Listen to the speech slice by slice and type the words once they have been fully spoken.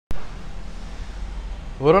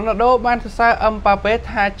Ronaldo បានសរសើរ Mbappe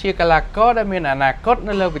ថាជាកីឡាករដែលមានអនាគត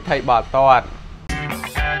នៅលើវិថីបាល់ទាត់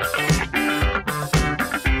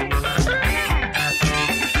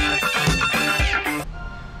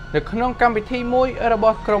នៅក្នុងកម្មវិធីមួយរប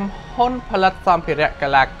ស់ក្រុមហ៊ុនផលិតសម្ភារៈកី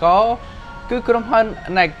ឡាករគឺក្រុមហ៊ុន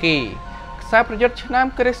Nike ខ្សែប្រយុទ្ធឆ្នាំ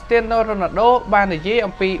Cristiano Ronaldo បាននិយាយ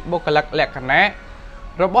អំពីបុគ្គលិកលក្ខណៈ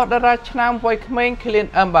របស់តារាឆ្នាំវ័យក្មេង Kylian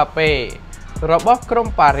Mbappe របស់ក្រុម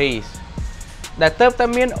Paris ដែលទើបតែ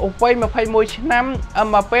មានវ័យ21ឆ្នាំ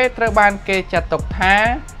Mbappe ត្រូវបានគេចាត់ទុកថា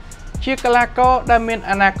ជាកីឡាករដែលមាន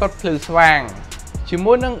អនាគតភ្លឺស្វាងជា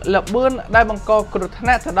មួយនឹងល្បឿនដែលបង្កគ្រោះថ្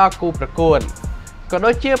នាក់ទៅដល់គូប្រកួតក៏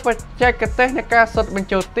ដូចជាបច្ចេកទេសនៃការសុទ្ធបញ្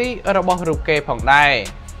ចូលទីរបស់រូបគេផងដែរ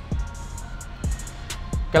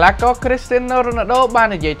កីឡាករ Cristiano Ronaldo បាន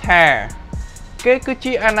និយាយថាគេគឺ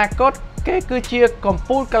ជាអនាគតគេគឺជាកំ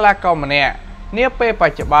ពូលកីឡាករម្នាក់នាពេលប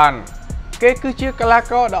ច្ចុប្បន្នគេគឺជាកីឡា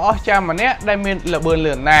ករដ៏អស្ចារ្យម្នាក់ដែលមានល្បឿន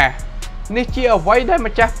លឿនណាស់នេះជាអ្វីដែល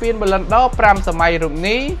ម្ចាស់ពានបលិនដរ5សម័យរូប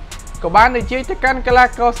នេះក៏បាននិយាយទៅកាន់កីឡា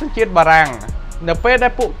ករសញ្ជាតិបារាំងនៅពេលដែ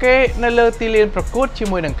លពួកគេនៅលើទីលានប្រកួតជា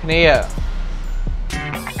មួយនឹងគ្នា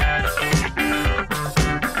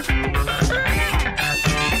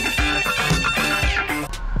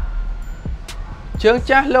ជើង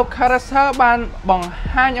ចាស់លោក Carragher បានបង្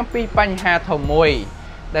ហាញអំពីបញ្ហាធំមួយ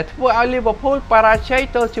ដែលធ្វើឲ្យ Liverpool បរាជ័យ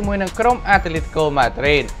ទល់ជាមួយនឹងក្រុម Atletico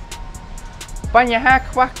Madrid បញ្ហា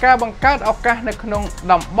ខ្វះការបង្កើតឱកាសនៅក្នុង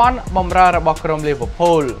តំបន់បម្រើរបស់ក្រុម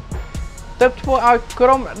Liverpool ទើបធ្វើឲ្យក្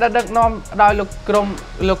រុមដែលដឹកនាំដោយលោកគ្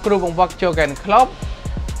រូបង្វឹក Jurgen Klopp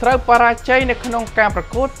ត្រូវបរាជ័យនៅក្នុងការប្រ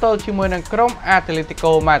កួតទល់ជាមួយនឹងក្រុម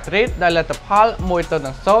Atletico Madrid ដោយលទ្ធផល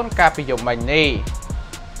 1-0 កាលពីយប់មិញនេះ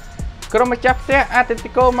ក្រុមម្ចាស់ផ្ទះ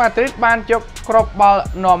Atletico Madrid បានយកគ្រាប់បាល់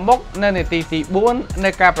នាំមុខនៅនាទីទី4នៃ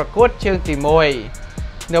ការប្រកួតជើងទី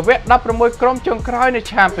1នៅវគ្គ16ក្រុមចុងក្រោយនៃ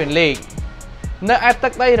Champions League នៅឯទឹ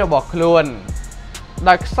កដីរបស់ខ្លួន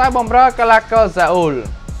ដោយខ្សែបម្រើកីឡាករ Saul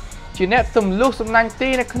ជាអ្នកទម្លុះសំណាញ់ទី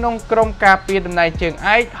នៅក្នុងក្រុមការពារតំណែងជើង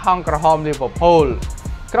ឯកហង្សក្រហម Liverpool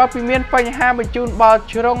ក្រោយពីមានបញ្ហាបញ្ជូនបាល់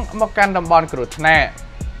ជ្រុងមកកាន់តំបន់គ្រោះថ្នាក់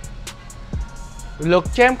លោក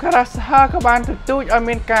James Carragher ក៏បានទទូចឲ្យ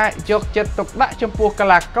មានការយកចិត្តទុកដាក់ចំពោះកី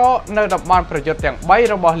ឡាករនៅតំបន់ប្រយុទ្ធទាំង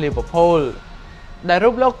3របស់ Liverpool ដែលរូ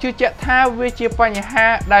បលោកជឿជាក់ថាវាជាបញ្ហា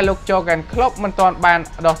ដែលលោក Jurgen Klopp មិនទាន់បាន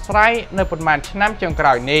ដោះស្រាយនៅប៉ុន្មានឆ្នាំចុងក្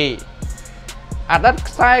រោយនេះអតីត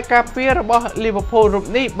ខ្សែការពាររបស់ Liverpool រូប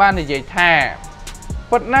នេះបាននិយាយថា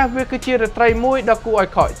ពិតណាស់វាគឺជារាត្រីមួយដ៏គួរឲ្យ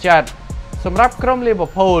ខកចិត្តសម្រាប់ក្រុម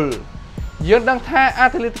Liverpoolយើងដឹងថា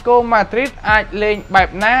Atletico Madrid អាចលេងបែប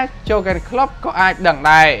ណា Jurgen Klopp ក៏អាចដឹង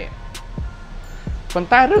ដែរប៉ុន្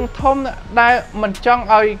តែរឿងធំដែលមិនចង់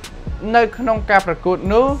ឲ្យនៅក្នុងការប្រកួត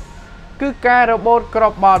នោះគឺការរបូតគ្រា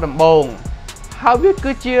ប់បាល់ដំបូងហើយវា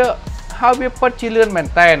ពិតជាលឿនមែន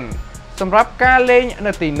ទែនសម្រាប់ការលេង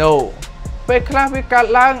នៅទីនោះពេលខ្លះវាកើត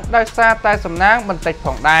ឡើងដោយសារតែសំណាងបន្តិចផ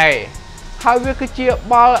ងដែរហើយវាគឺជា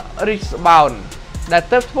បាល់ rebound ដែល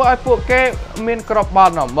ទើបធ្វើឲ្យពួកគេមានគ្រាប់បា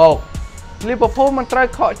ល់នាំមុខLiverpool មិនត្រូវ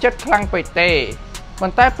ខកចិត្តខ្លាំងពេកទេប៉ុ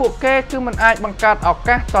ន្តែពួកគេគឺមិនអាចបង្កើតឱ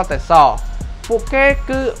កាសតតែសោះពួកគេ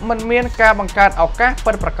គឺមិនមានការបង្កើតឱកាស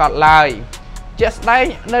ពិតប្រាកដឡើយជាក់ស្ដែង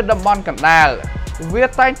នៅតំបន់កណ្ដាលវា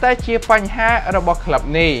តែងតែជាបញ្ហារបស់ក្លឹប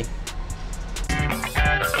នេះ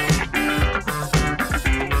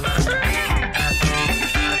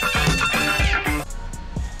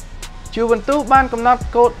Juventus បានកំណត់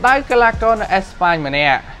គោលដៅកីឡាករនៅអេស្ប៉ាញម្នា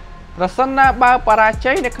ក់ប្រសិនណាបើបរា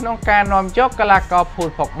ជ័យនៅក្នុងការនាំយកកីឡាករ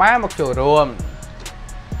Pogba មកចូលរួម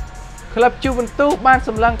ក្លឹប Juventus បានស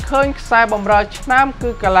ម្លឹងឃើញខ្សែបម្រើឆ្នាំគឺ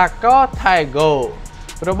កីឡាករ Carragher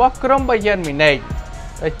របស់ក្រុម Bayern Munich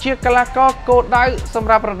ដែលជាកីឡាករគោលដៅសម្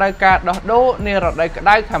រាប់រដូវកាលដោះដូរនារដូវក្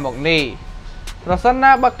តៅខាងមុខនេះប្រសិន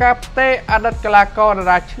ណាបើការផ្ទេរអតីតកីឡាករតា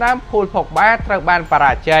រាឆ្នាំ Pogba ត្រូវបានប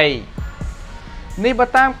រាជ័យនេះបើ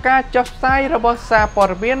តាមការចុះផ្សាយរបស់សារព័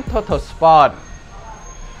ត៌មាន Total Sport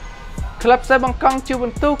ក្លឹបសេបង្កង់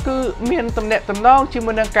Juventus គឺមានទំនាក់ទំនងជា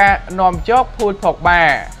មួយនឹងការនាំយក Pogba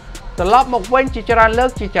ត្រឡប់មកវិញជាច្រើនលើក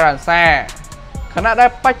ជាច្រើនសារខណៈដែល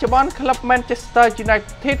បច្ចុប្បន្នក្លឹប Manchester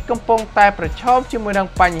United កំពុងតែប្រឈមជាមួយនឹង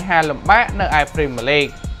បញ្ហាលំបាកនៅឯ Premier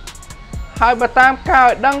League ហើយបើតាមការ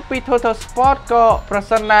ឲ្យដឹងពី Total Sport ក៏ប្រ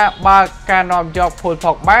សិនណាបើការនាំយក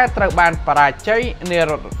Pogba ត្រូវបានបរាជ័យនា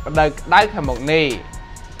រដូវក្តៅខាងមុខនេះ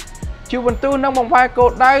Juventus នឹងបង្វែរគោ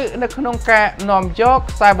លដៅនៅក្នុងការនាំយក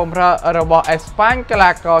ខ្សែបម្រើរបស់អេស្ប៉ាញកី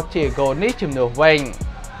ឡាករ Diego នេះជំនួសវិញ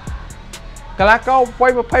កីឡាករវ័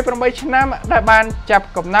យ28ឆ្នាំដែលបានចាប់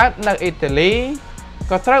កំណើតនៅអ៊ីតាលី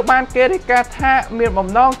ក៏ត្រូវបានគេរាយការណ៍ថាមានបំ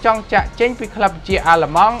ណងចង់ចាក់ចេញពីក្លឹបជាអាល្លឺ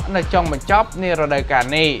ម៉ង់នៅចុងបញ្ចប់នារដូវកាល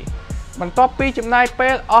នេះបន្ទាប់ពីចំណាយពេ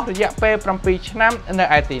លអស់រយៈពេល7ឆ្នាំនៅ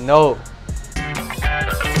ឯទីនោះ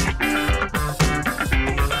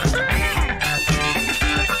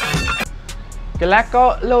កីឡាករ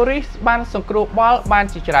Lloris បានសង្គ្រោះបាល់បាន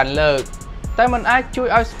ជាច្រើនលើកតែមិនអាចជួយ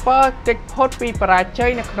ឲ្យ Spurs គេចផុតពីបរាជ័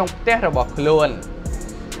យនៅក្នុងផ្ទះរបស់ខ្លួន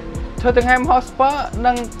Tottenham Hotspur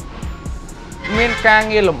នឹងមានការ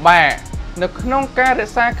ងារលំបាកនៅក្នុងការរ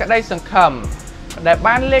ក្សាក្តីសង្ឃឹមដែល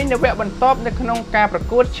បានលេងនៅវគ្គបន្ទាប់នៅក្នុងការប្រ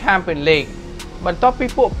កួត Champions League បន្ទាប់ពី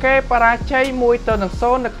ពួកគេបរាជ័យ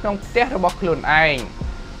 1-0 នៅក្នុងផ្ទះរបស់ខ្លួនឯង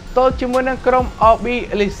ទល់ជាមួយនឹងក្រុម RB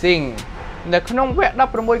Leipzig នៅក្នុងវគ្គ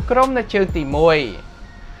 16 ក្រុមនៅជើងទី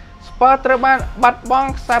 1 Spurs ត្រូវបានបាត់បង់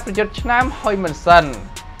ខ្សែប្រយុទ្ធឆ្នាំហុយមិនសិន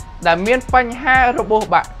ដែលមានបញ្ហារបួស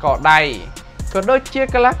បាក់កដៃក៏ដូចជា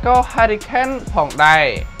កីឡាករ Carragher ផងដែរ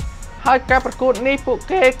ហើយការប្រកួតនេះពួក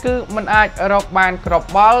គេគឺមិនអាចរកបានគ្រាប់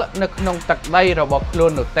បាល់នៅក្នុងទឹកដីរបស់ខ្លួ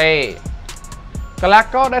ននោះទេកីឡា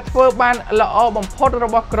ករដែលធ្វើបានល្អបំផុតរ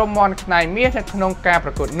បស់ក្រុមមន់ខ្នាយមាសនៅក្នុងការប្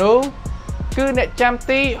រកួតនោះគឺអ្នកចាំ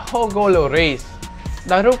ទី Lloris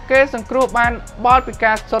ដោយរូបគេសង្គ្រោះបានបាល់ពី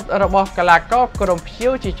ការសុទ្ធរបស់កីឡាករក្រុមភ្ញៀ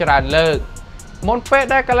វជាច្រើនលើកមុនពេល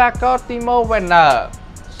ដែលកីឡាករ Timo Werner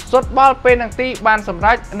សុទ្ធបាល់ពេលនឹងទីបានសម្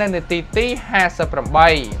រេចនៅនាទីទី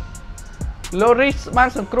 58 Lloris បាន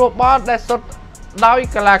សង្គ្រោះបាល់ដែលសុទ្ធដោយ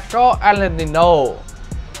កីឡាករ Atletico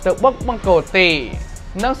ទៅបុកបង្គោលទី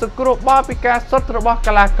និងសង្គ្រោះបាល់ពីការសុទ្ធរបស់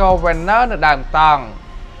កីឡាករ Werner នៅដើមតង់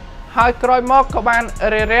ហើយក្រោយមកក៏បាន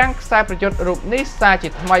រារាំងខ្សែប្រយុទ្ធរូបនេះសារជា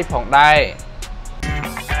ថ្មីផងដែរ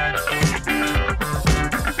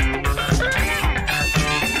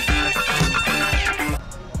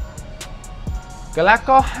កីឡាក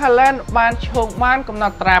រ Haaland បានឈោងបានកំណ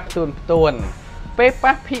ត់ត្រាផ្ទួនពេល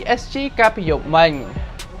ប៉ះ PSG កាលពីយប់មិញ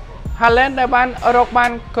Haaland ដែលបានរកបា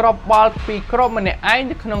នគ្រាប់បាល់ពីគ្រាប់ម្នាក់ឯង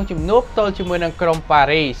នៅក្នុងជំនួបទល់ជាមួយនឹងក្រុមប៉ា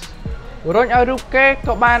រីសរុញឲ្យរូបគេ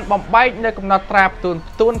ក៏បានបំបែកនៅកំណត់ត្រាផ្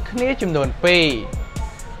ទួនគ្នាចំនួន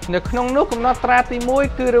 2 នៅក្នុងនោះកំណត់ត្រាទី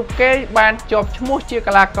 1 គឺរូបគេបានជាប់ឈ្មោះជា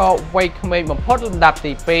កីឡាករវ័យក្មេងបំផុតលំដាប់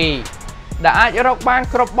ទី 2 ដែលអាចរកបាន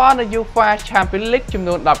គ្រាប់បាល់នៅ UEFA Champions League ចំ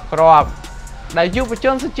នួន 10 គ្រាប់ដែលយុវជ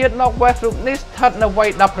នសញ្ជាតិ Norway រូបនេះស្ថិតនៅវ័យ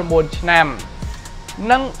 19 ឆ្នាំ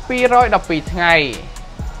និង 212 ថ្ងៃ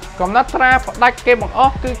កំណត់ត្រាផ្ដាច់គេបង្អ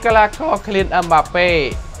ស់គឺកីឡាករ Kylian Mbappe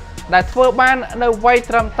ដែលធ្វើបាននៅវ័យ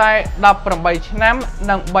ត្រឹមតែ 18 ឆ្នាំ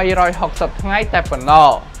និង 360 ថ្ងៃតែប៉ុណ្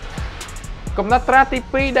ណោះកំណត់ត្រាទី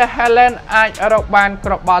 2 ដែល Haaland អាចរកបាន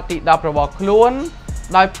គ្រាប់បាល់ទី 10 របស់ខ្លួន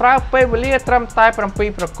ដោយប្រើពេលវេលាត្រឹមតែ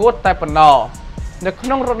 7 ប្រកួតតែប៉ុណ្ណោះនៅក្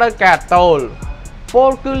នុងរដូវកាលតូលព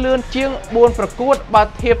លគឺលឿនជាង 4 ប្រកួតបើ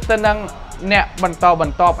ធៀបទៅនឹងអ្នកបន្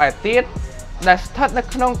តឯទៀតដែលស្ថិតនៅ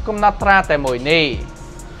ក្នុងកំណត់ត្រាតែមួយនេះ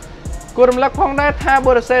គួររំលឹកផងដែរថា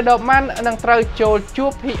Borussia Dortmund នឹងត្រូវចូលជួ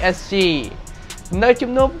ប PSG នៅ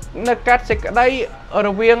ជំនួបនៅកាត់សេចក្តីរ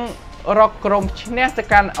វាងរកក្រុមឈ្នះទៅ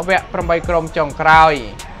កាន់វគ្គ 8 ក្រុមចុងក្រោយ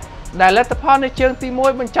ដែលលទ្ធផលនៅជើងទី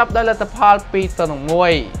 1 បញ្ចប់ដោយលទ្ធផល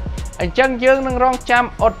 2-1 អញ្ចឹងយើងនឹងរងចាំ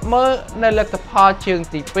អត់មើលនៅលទ្ធផលជើង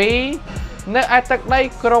ទី 2 នៅឯទឹកដី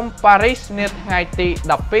ក្រុងប៉ារីសនាថ្ងៃទី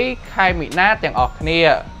 12 ខែមីនាទាំងអស់គ្នា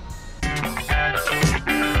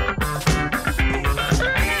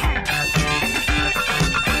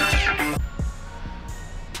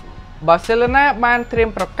Barcelona បានត្រៀម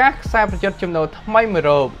ប្រកាសខ្សែប្រយុទ្ធចំណូលថ្មីមួយ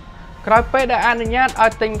រូបក្រោយពេលដែលអនុញ្ញាតឲ្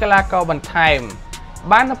យទិញកីឡាករបន្ថែម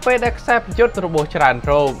បាននៅពេលដែលខ្សែប្រយុទ្ធរបួសច្រើន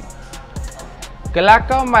រូបកីឡា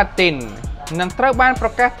ករ Martin នឹងត្រូវបានប្រ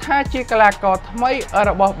កាសថាជាកីឡាករថ្មី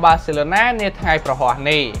របស់ Barcelona នាថ្ងៃប្រហ័ស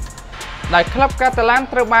នេះដោយក្លឹបកាតាឡាន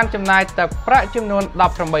ត្រូវបានចំណាយទឹកប្រាក់ចំនួន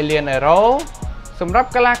 18 លានអឺរ៉ូសម្រាប់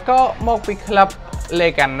កីឡាករមកពីក្លឹប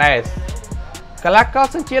Leganes កីឡាករ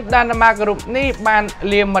សញ្ជាតិដាណឺម៉ាករូបនេះបាន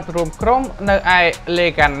លាមិត្តរួមក្រុមនៅឯ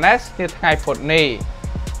Leganes នាថ្ងៃពុធនេះ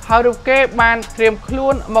ហើយរូបគេបានត្រៀមខ្លួ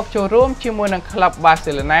នមកចូលរួមជាមួយនឹងក្លឹប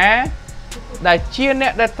Barcelona ដែលជាអ្ន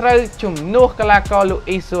កដែលត្រូវជំនួសកីឡាករ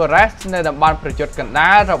Luis Suarez នៅតំបន់ប្រយុទ្ធកណ្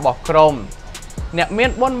ដាលរបស់ក្រុមអ្នកមាន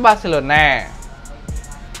បុណ្យ Barcelona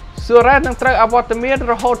Suarez នឹងត្រូវអវត្តមាន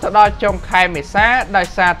រហូតដល់ចុងខែមេសាដោយ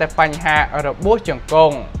សារតែបញ្ហារបួសជង្គ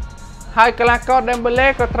ង់ហើយកីឡាករ Dembele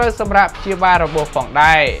ក៏ត្រូវសម្រាប់ព្យាបាលរបួសផង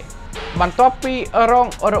ដែរបន្ទាប់ពីរង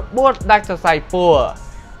របួសដាច់សរសៃពួរ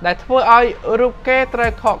ដែលធ្វើឲ្យរូបគេត្រូ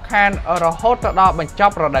វខកខានរហូតដល់បញ្ច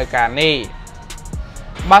ប់រដូវកាលនេះ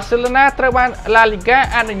Barcelona ត្រូវបាន La Liga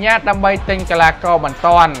អនុញ្ញាតដើម្បីទិញកីឡាករបន្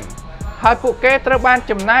ទាន់ហើយពួកគេត្រូវបាន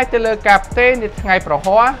ចំណាយទៅលើការផ្ទេរនាថ្ងៃប្រ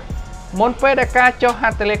ហ័សមុនពេលដែលការចុះហ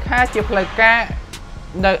ត្ថលេខាជាផ្លូវការ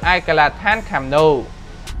នៅឯកីឡដ្ឋាន Camp Nou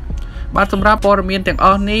បាទសម្រាប់ព័ត៌មានទាំងអ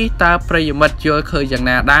ស់នេះតើប្រិយមិត្តយល់ឃើញយ៉ាង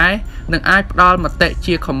ណាដែរនឹងអាចផ្ដល់មតិ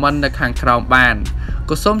ជា comment នៅខាងក្រោមបាន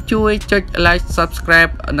ក៏សូមជួយចុច like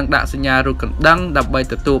subscribe និងដាក់សញ្ញារូបកណ្ដឹងដើម្បី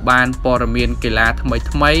ទទួលបានព័ត៌មានកីឡាថ្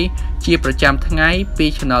មីៗជាប្រចាំថ្ងៃពី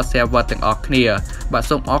Channel Server ទាំងអស់គ្នាបាទ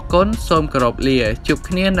សូមអរគុណសូមគោរពលាជួប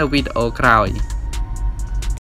គ្នានៅវីដេអូក្រោយ